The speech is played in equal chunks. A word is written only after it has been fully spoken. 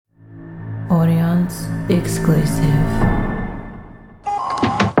Audience exclusive.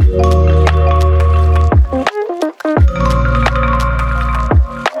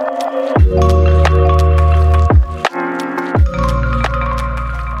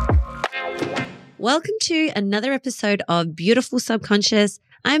 Welcome to another episode of Beautiful Subconscious.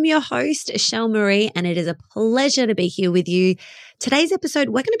 I'm your host, Shell Marie, and it is a pleasure to be here with you. Today's episode,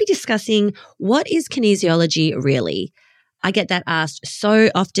 we're going to be discussing what is kinesiology really? I get that asked so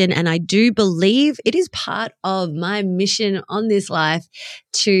often, and I do believe it is part of my mission on this life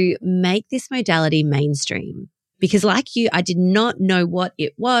to make this modality mainstream. Because like you, I did not know what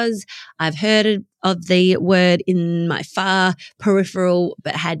it was. I've heard of the word in my far peripheral,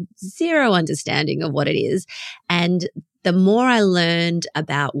 but had zero understanding of what it is. And the more I learned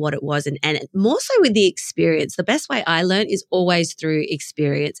about what it was, and more so with the experience, the best way I learned is always through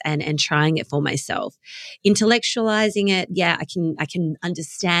experience and trying it for myself. Intellectualizing it, yeah, I can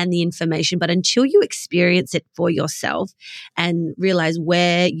understand the information, but until you experience it for yourself and realize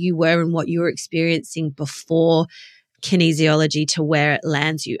where you were and what you were experiencing before kinesiology to where it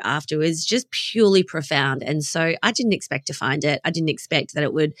lands you afterwards, just purely profound. And so I didn't expect to find it. I didn't expect that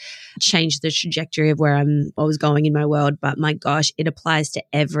it would change the trajectory of where I was going in my world. But my gosh, it applies to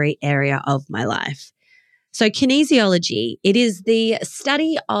every area of my life. So kinesiology, it is the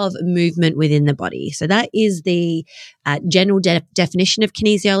study of movement within the body. So that is the general definition of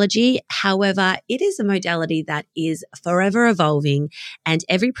kinesiology. However, it is a modality that is forever evolving, and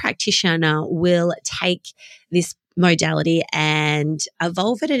every practitioner will take this modality and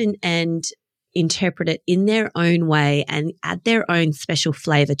evolve it and interpret it in their own way and add their own special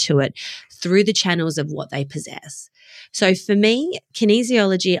flavor to it through the channels of what they possess. So for me,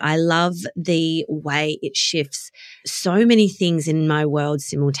 kinesiology, I love the way it shifts so many things in my world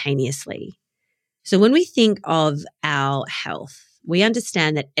simultaneously. So when we think of our health, we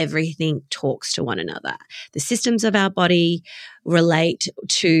understand that everything talks to one another. The systems of our body relate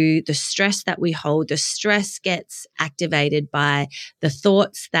to the stress that we hold. The stress gets activated by the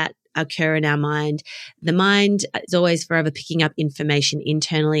thoughts that occur in our mind. The mind is always forever picking up information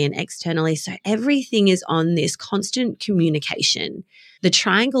internally and externally. So everything is on this constant communication. The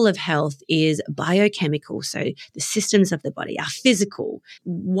triangle of health is biochemical. So the systems of the body are physical,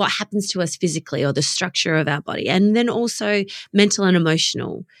 what happens to us physically or the structure of our body, and then also mental and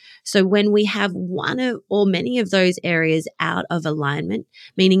emotional. So when we have one or many of those areas out of alignment,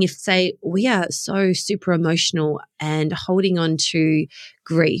 meaning if, say, we are so super emotional and holding on to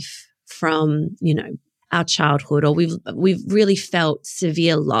grief from, our childhood, or we've really felt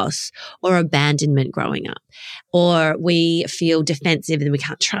severe loss or abandonment growing up, or we feel defensive and we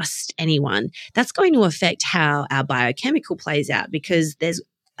can't trust anyone, that's going to affect how our biochemical plays out, because there's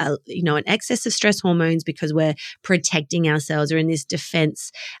an excess of stress hormones because we're protecting ourselves or in this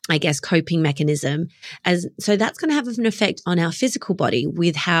defense, coping mechanism. So that's going to have an effect on our physical body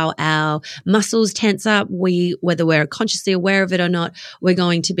with how our muscles tense up. Whether we're consciously aware of it or not, we're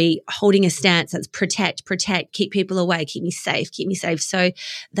going to be holding a stance that's protect, keep people away, keep me safe. So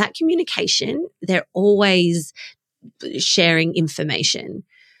that communication, they're always sharing information.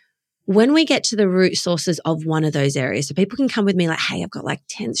 When we get to the root sources of one of those areas, so people can come with me like, hey, I've got like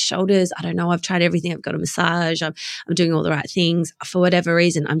tense shoulders. I don't know. I've tried everything. I've got a massage. I'm doing all the right things. For whatever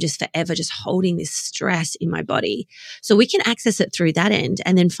reason, I'm just forever just holding this stress in my body. So we can access it through that end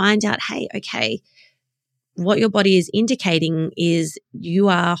and then find out, hey, okay, what your body is indicating is you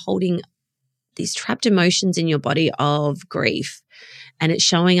are holding these trapped emotions in your body of grief. And it's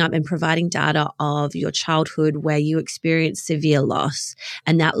showing up and providing data of your childhood where you experienced severe loss.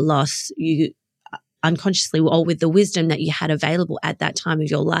 And that loss, you unconsciously, or with the wisdom that you had available at that time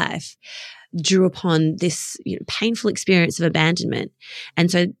of your life, drew upon this painful experience of abandonment. And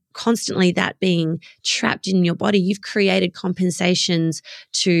so constantly that being trapped in your body, you've created compensations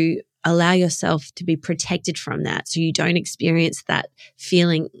to allow yourself to be protected from that, so you don't experience that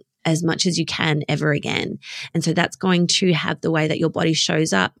feeling as much as you can ever again. And so that's going to have the way that your body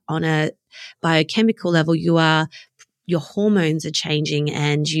shows up on a biochemical level. Your hormones are changing,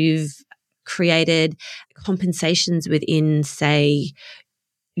 and you've created compensations within, say,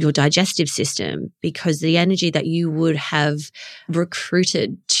 your digestive system, because the energy that you would have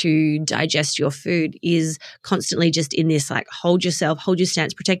recruited to digest your food is constantly just in this like hold your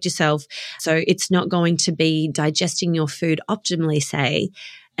stance, protect yourself. So it's not going to be digesting your food optimally, say,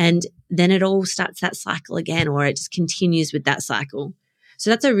 and then it all starts that cycle again, or it just continues with that cycle. So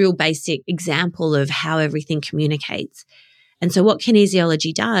that's a real basic example of how everything communicates. And so what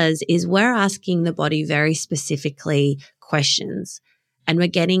kinesiology does is we're asking the body very specifically questions, and we're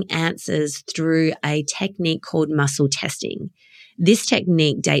getting answers through a technique called muscle testing. This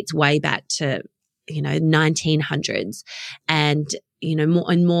technique dates way back to, 1900s, and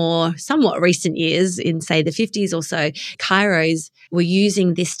more somewhat recent years, in say the 50s or so, chiros were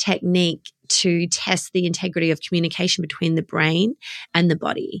using this technique to test the integrity of communication between the brain and the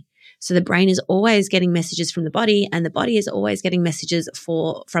body. So the brain is always getting messages from the body, and the body is always getting messages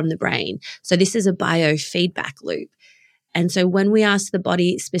from the brain. So this is a biofeedback loop. And so when we ask the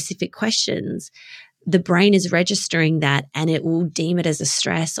body specific questions, the brain is registering that, and it will deem it as a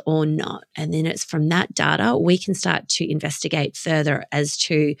stress or not. And then it's from that data we can start to investigate further as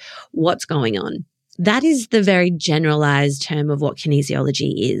to what's going on. That is the very generalized term of what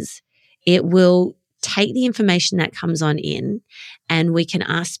kinesiology is. It will take the information that comes on in, and we can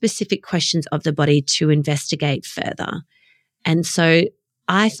ask specific questions of the body to investigate further. And so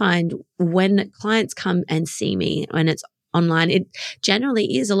I find when clients come and see me, when it's online, it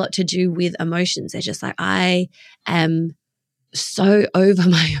generally is a lot to do with emotions. They're just like, I am so over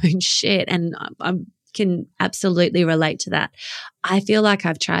my own shit. And I can absolutely relate to that. I feel like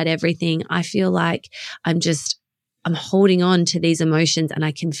I've tried everything. I feel like I'm holding on to these emotions, and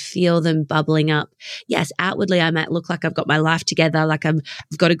I can feel them bubbling up. Yes, outwardly I might look like I've got my life together, like I've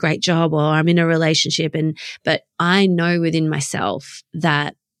got a great job or I'm in a relationship, but I know within myself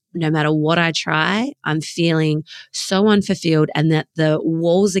that no matter what I try, I'm feeling so unfulfilled, and that the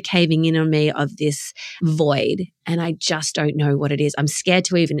walls are caving in on me of this void, and I just don't know what it is. I'm scared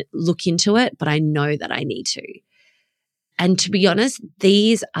to even look into it, but I know that I need to. And to be honest,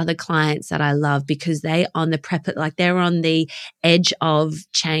 these are the clients that I love, because they're on the edge of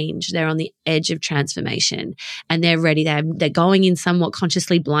change. They're on the edge of transformation, and they're ready. They're going in somewhat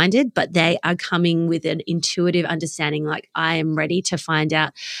consciously blinded, but they are coming with an intuitive understanding, like, I am ready to find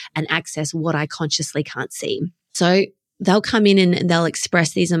out and access what I consciously can't see. So they'll come in and they'll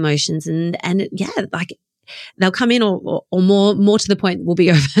express these emotions, and yeah, like they'll come in or more to the point, will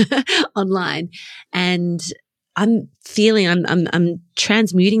be over online. And I'm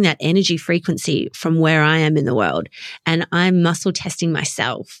transmuting that energy frequency from where I am in the world, and I'm muscle testing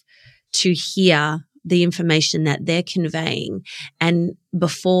myself to hear the information that they're conveying. And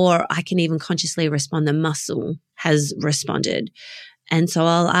before I can even consciously respond, the muscle has responded. And so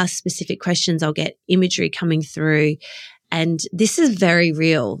I'll ask specific questions. I'll get imagery coming through. And this is very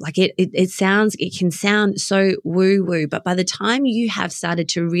real. Like it can sound so woo-woo, but by the time you have started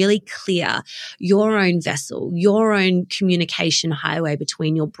to really clear your own vessel, your own communication highway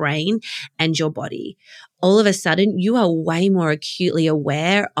between your brain and your body, all of a sudden you are way more acutely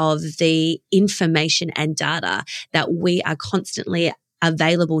aware of the information and data that we are constantly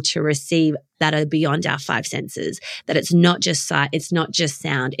available to receive that are beyond our five senses, that it's not just sight, it's not just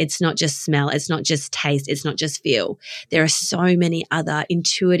sound, it's not just smell, it's not just taste, it's not just feel. There are so many other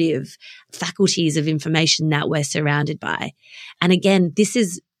intuitive faculties of information that we're surrounded by. And again, this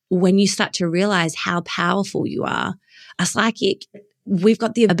is when you start to realize how powerful you are. A psychic, we've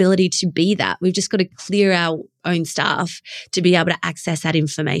got the ability to be that. We've just got to clear our own stuff to be able to access that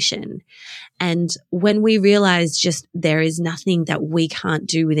information. And when we realize just there is nothing that we can't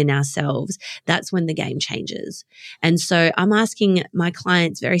do within ourselves, that's when the game changes. And so I'm asking my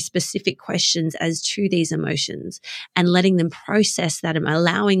clients very specific questions as to these emotions and letting them process that. I'm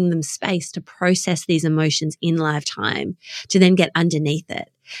allowing them space to process these emotions in live time to then get underneath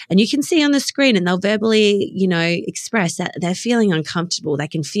it. And you can see on the screen, and they'll verbally, express that they're feeling uncomfortable. They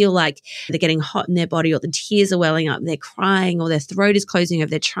can feel like they're getting hot in their body, or the tears are welling up, they're crying, or their throat is closing, or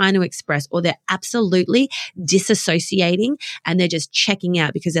they're trying to express, or they're absolutely disassociating and they're just checking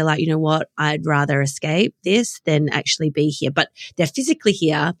out because they're like, you know what, I'd rather escape this than actually be here. But they're physically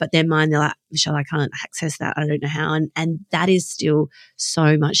here, but their mind, they're like, Michelle, I can't access that. I don't know how. And that is still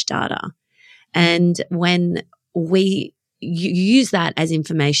so much data. And when we use that as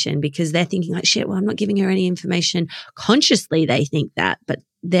information, because they're thinking like, shit, well, I'm not giving her any information. Consciously, they think that, but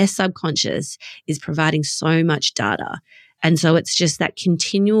their subconscious is providing so much data. And so it's just that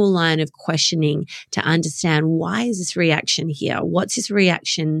continual line of questioning to understand, why is this reaction here? What's this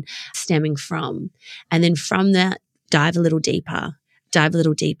reaction stemming from? And then from that, dive a little deeper.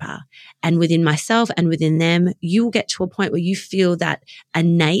 And within myself and within them, you will get to a point where you feel that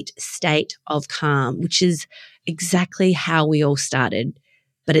innate state of calm, which is exactly how we all started.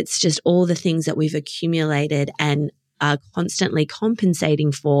 But it's just all the things that we've accumulated and are constantly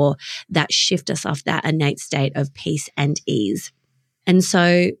compensating for that shift us off that innate state of peace and ease. And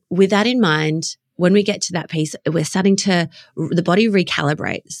so with that in mind, when we get to that piece, we're starting to, the body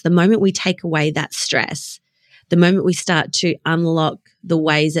recalibrates. The moment we take away that stress, the moment we start to unlock the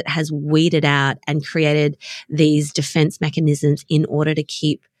ways it has weeded out and created these defense mechanisms in order to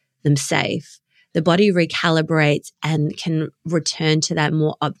keep them safe, the body recalibrates and can return to that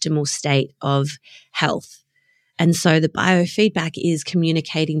more optimal state of health. And so the biofeedback is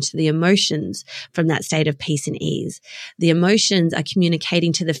communicating to the emotions from that state of peace and ease. The emotions are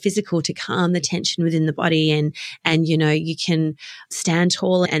communicating to the physical to calm the tension within the body. And you can stand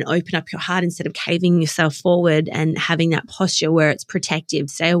tall and open up your heart instead of caving yourself forward and having that posture where it's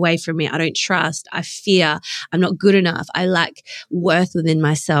protective. Stay away from me. I don't trust. I fear. I'm not good enough. I lack worth within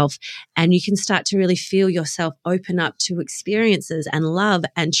myself. And you can start to really feel yourself open up to experiences and love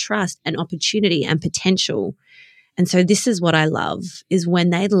and trust and opportunity and potential. And so this is what I love, is when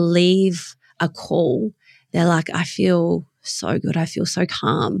they leave a call, they're like, I feel so good. I feel so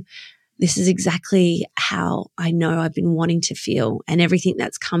calm. This is exactly how I know I've been wanting to feel. And everything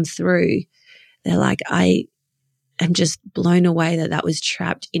that's come through, they're like, I am just blown away that was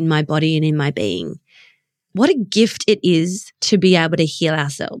trapped in my body and in my being. What a gift it is to be able to heal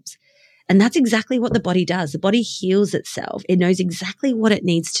ourselves. And that's exactly what the body does. The body heals itself. It knows exactly what it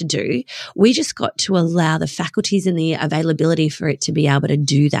needs to do. We just got to allow the faculties and the availability for it to be able to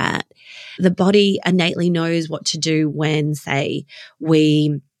do that. The body innately knows what to do when, say,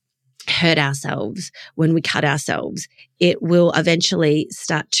 we hurt ourselves, when we cut ourselves. It will eventually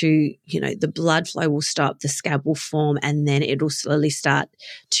start to, the blood flow will stop, the scab will form, and then it will slowly start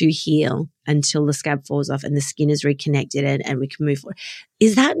to heal until the scab falls off and the skin is reconnected and we can move forward.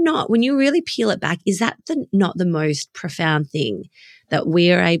 Is that not, when you really peel it back, is that not the most profound thing, that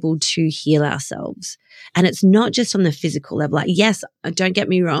we are able to heal ourselves? And it's not just on the physical level. Like, yes, don't get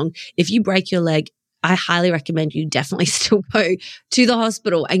me wrong. If you break your leg, I highly recommend you definitely still go to the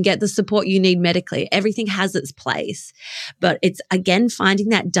hospital and get the support you need medically. Everything has its place. But it's, again, finding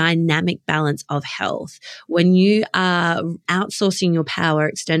that dynamic balance of health. When you are outsourcing your power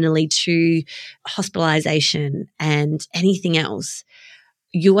externally to hospitalization and anything else,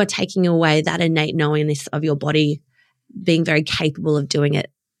 you are taking away that innate knowingness of your body being very capable of doing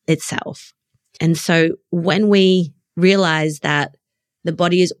it itself. And so when we realize that the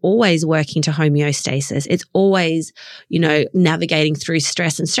body is always working to homeostasis. It's always, navigating through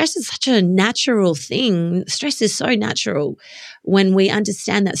stress. And stress is such a natural thing. Stress is so natural. When we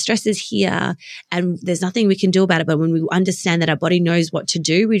understand that stress is here and there's nothing we can do about it, but when we understand that our body knows what to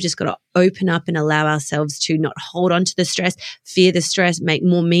do, we've just got to open up and allow ourselves to not hold on to the stress, fear the stress, make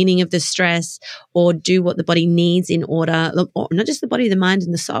more meaning of the stress, or do what the body needs in order, or not just the body, the mind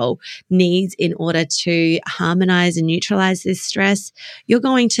and the soul needs in order to harmonize and neutralize this stress. You're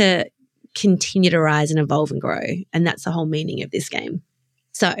going to continue to rise and evolve and grow. And that's the whole meaning of this game.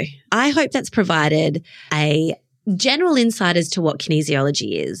 So I hope that's provided a general insight as to what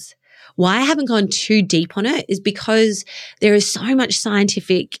kinesiology is. Why I haven't gone too deep on it is because there is so much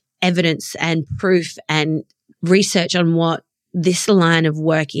scientific evidence and proof and research on what this line of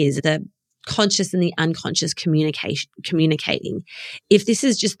work is, the conscious and the unconscious communicating. If this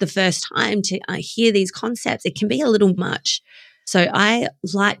is just the first time to hear these concepts, it can be a little much. So I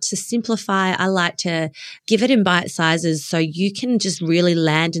like to simplify. I like to give it in bite sizes so you can just really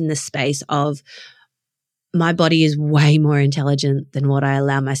land in the space of, my body is way more intelligent than what I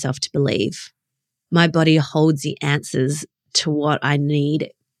allow myself to believe. My body holds the answers to what I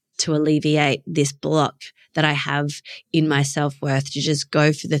need to alleviate this block that I have in my self-worth, to just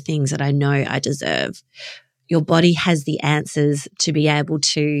go for the things that I know I deserve. Your body has the answers to be able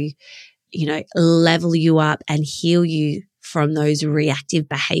to, level you up and heal you from those reactive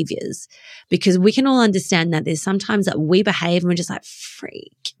behaviors. Because we can all understand that there's sometimes that we behave and we're just like,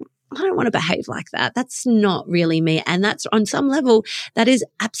 freak, I don't want to behave like that. That's not really me. And that's, on some level, that is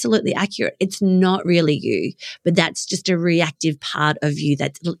absolutely accurate. It's not really you, but that's just a reactive part of you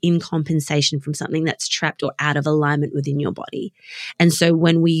that's in compensation from something that's trapped or out of alignment within your body. And so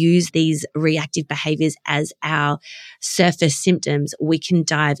when we use these reactive behaviors as our surface symptoms, we can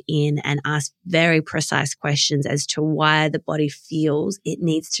dive in and ask very precise questions as to why the body feels it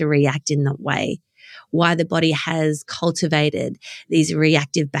needs to react in that way, why the body has cultivated these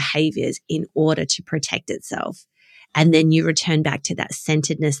reactive behaviors in order to protect itself. And then you return back to that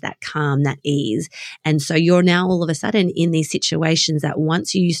centeredness, that calm, that ease. And so you're now all of a sudden in these situations that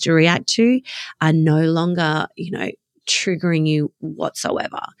once you used to react to are no longer, triggering you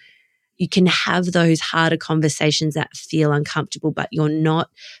whatsoever. You can have those harder conversations that feel uncomfortable, but you're not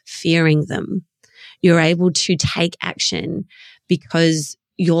fearing them. You're able to take action because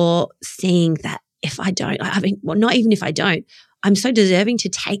you're seeing that if I don't, not even if I don't, I'm so deserving to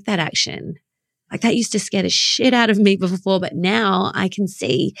take that action. Like, that used to scare the shit out of me before, but now I can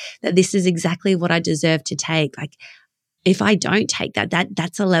see that this is exactly what I deserve to take. Like, if I don't take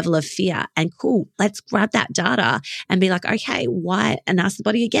that's a level of fear. And cool, let's grab that data and be like, okay, why? And ask the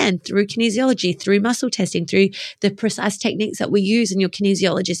body again through kinesiology, through muscle testing, through the precise techniques that we use and your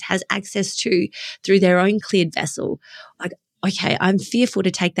kinesiologist has access to through their own cleared vessel. Like, okay, I'm fearful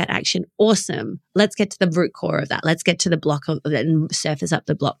to take that action. Awesome. Let's get to the root core of that. Let's get to the block of that and surface up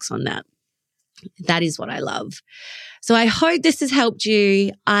the blocks on that. That is what I love. So I hope this has helped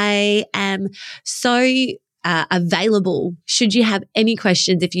you. I am so available should you have any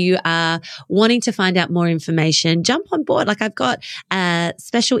questions. If you are wanting to find out more information, jump on board. Like, I've got a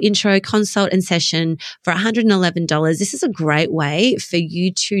special intro consult and session for $111. This is a great way for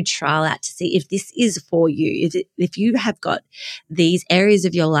you to trial out to see if this is for you. If you have got these areas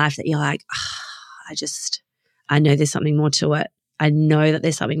of your life that you're like, I know there's something more to it. I know that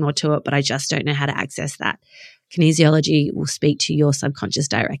there's something more to it, but I just don't know how to access that. Kinesiology will speak to your subconscious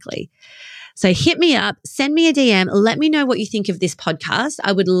directly. So hit me up, send me a DM, let me know what you think of this podcast.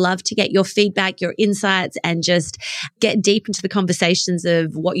 I would love to get your feedback, your insights, and just get deep into the conversations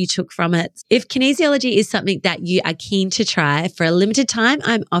of what you took from it. If kinesiology is something that you are keen to try, for a limited time,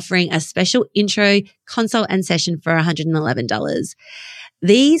 I'm offering a special intro consult and session for $111.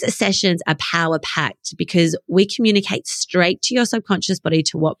 These sessions are power packed because we communicate straight to your subconscious body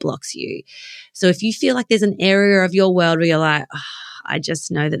to what blocks you. So if you feel like there's an area of your world where you're like, I just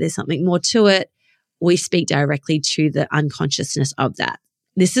know that there's something more to it, we speak directly to the unconsciousness of that.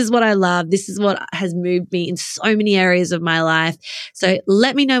 This is what I love. This is what has moved me in so many areas of my life. So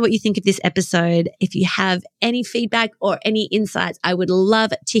let me know what you think of this episode. If you have any feedback or any insights, I would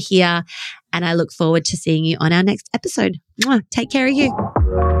love to hear. And I look forward to seeing you on our next episode. Mwah. Take care of you.